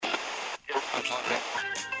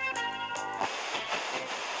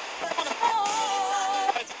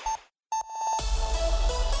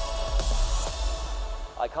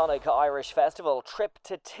Iconic Irish festival Trip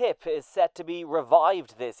to Tip is set to be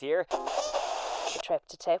revived this year. Trip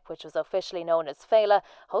to Tip, which was officially known as Fela,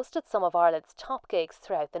 hosted some of Ireland's top gigs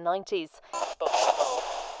throughout the 90s.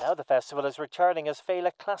 Now the festival is returning as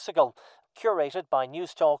Fela Classical, curated by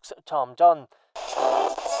Newstalk's Tom Dunn.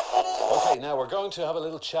 Okay, now we're going to have a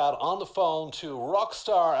little chat on the phone to rock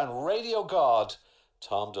star and radio god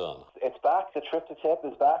Tom Dunn. It's back. The Trip to Tip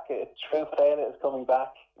is back. True Fela is coming back.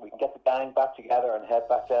 We can get the gang back together and head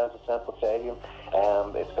back down to Central Stadium.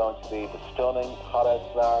 It's going to be the stunning Hot Out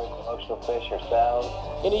Flowers, Emotional Fish, yourselves.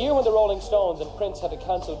 In a year when the Rolling Stones and Prince had to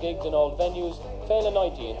cancel gigs in old venues, Fela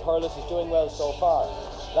 90 in Thurles is doing well so far.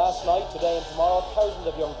 Last night, today and tomorrow, thousands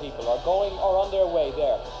of young people are going or on their way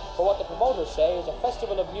there for what the promoters say is a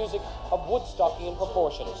festival of music of Woodstocking in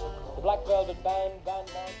proportions. The Black Velvet Band.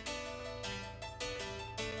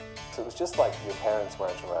 So it was just like your parents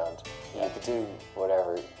weren't around. You could do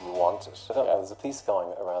whatever you wanted. There was a piece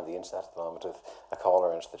going around the internet at the moment of a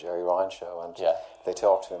caller into the Jerry Ryan show, and they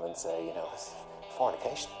talk to him and say, you know, there's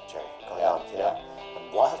fornication, Jerry, going on, you know,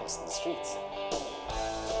 and wildness in the streets.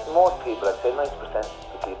 Most people, I'd say 90% of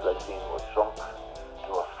the people I've seen were drunk,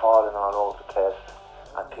 they were falling all over the place,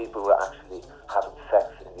 and people were actually having sex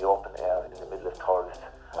in the open air in the middle of Thurles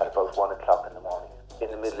at about 1 o'clock in the morning. In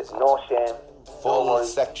the middle of no shame. Full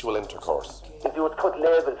sexual intercourse. If you would put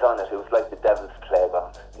labels on it, it was like the devil's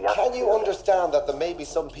playground. Can you understand that there may be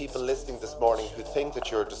some people listening this morning who think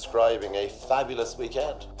that you're describing a fabulous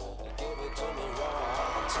weekend?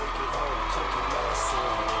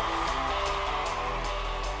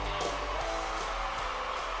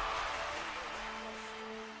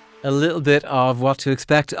 A little bit of what to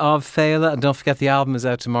expect of Fela, and don't forget the album is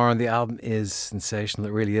out tomorrow, and the album is sensational,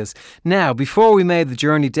 it really is. Now, before we made the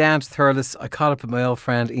journey down to Thurles, I caught up with my old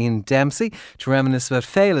friend Ian Dempsey to reminisce about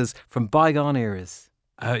Felas from bygone eras.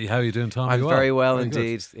 How are you doing, Tom? I'm very well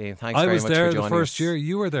indeed, Ian. Thanks very much for joining us. I was there the first year.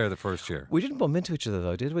 You were there the first year. We didn't bump into each other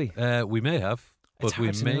though, did we? We may have, but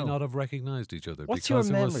we may know. not have recognised each other. What's your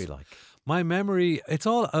memory like? My memory, it's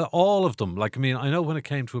all of them. Like, I mean, I know when it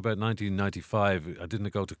came to about 1995, I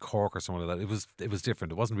didn't go to Cork or something like that. It was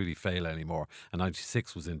different. It wasn't really Fela anymore. And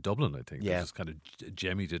 96 was in Dublin, I think. They just kind of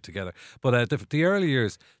jemmied it together. But the early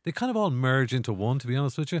years, they kind of all merged into one, to be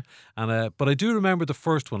honest with you. And but I do remember the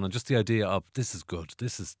first one and just the idea of this is good.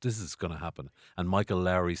 This is going to happen. And Michael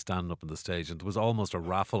Lowry standing up on the stage, and there was almost a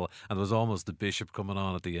raffle, and there was almost the Bishop coming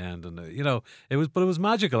on at the end, and you know, it was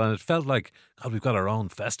magical, and it felt like, God, we've got our own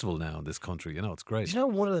festival now in this country. You know, it's great. Do you know,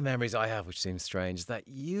 one of the memories I have, which seems strange, is that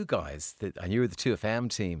you guys, and you were the 2FM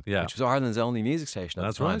team, Yeah. which was Ireland's only music station at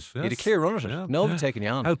That's the time. right, You had a yes. clear run at it. Yeah, Nobody yeah. taking you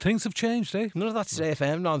on. How things have changed, eh? None of that Today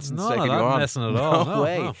FM nonsense None taking of you that on. messing at all. No No,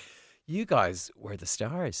 way. no. You guys were the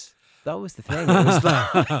stars. That was the thing. It was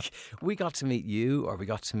like, we got to meet you, or we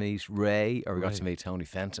got to meet Ray, or we got to meet Tony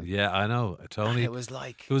Fenton. Yeah, I know. Tony. It was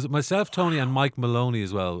like... It was myself, Tony, and Mike Maloney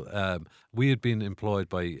as well. We had been employed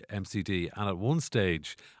by MCD, and at one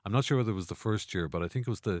stage, I'm not sure whether it was the first year, but I think it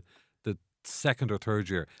was the second or third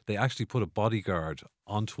year, they actually put a bodyguard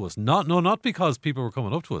onto us. Not because people were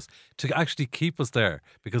coming up to us, to actually keep us there,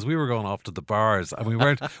 because we were going off to the bars and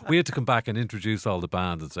we had to come back and introduce all the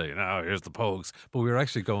band and say, no, here's the Pogues, but we were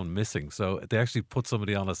actually going missing, so they actually put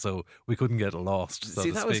somebody on us so we couldn't get lost, so See,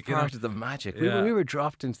 to that speak, was part of the magic. We were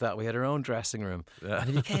dropped into that. We had our own dressing room. And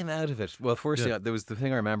if you came out of it, well, firstly, there was the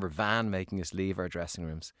thing I remember, Van making us leave our dressing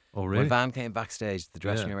rooms. Oh, really? When Van came backstage, the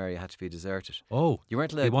dressing room area had to be deserted. Oh, you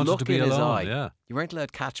weren't allowed he to wanted look to be in his alone, eye. yeah. You weren't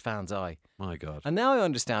allowed to catch Van's eye. My God. And now I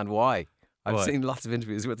understand why. I've Why? seen lots of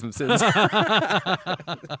interviews with him since.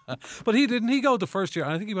 But he go the first year.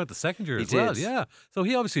 I think he went the second year as well. Yeah. So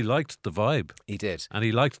he obviously liked the vibe. He did. And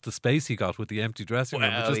he liked the space he got with the empty dressing room.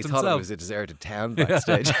 Well, Just he himself. thought it was a deserted town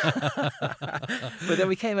backstage. But then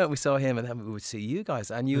we came out, we saw him, and then we would see you guys,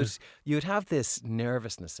 and you'd have this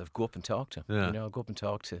nervousness of go up and talk to him. Yeah. You know, go up and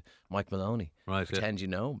talk to Mike Maloney. Right, Pretend you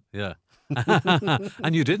know him. Yeah.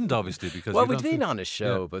 And you didn't, obviously, because Well, you we'd don't been think- on his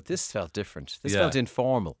show, but this felt different. This Yeah. felt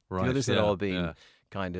informal. Right, The others had yeah, all been yeah. kind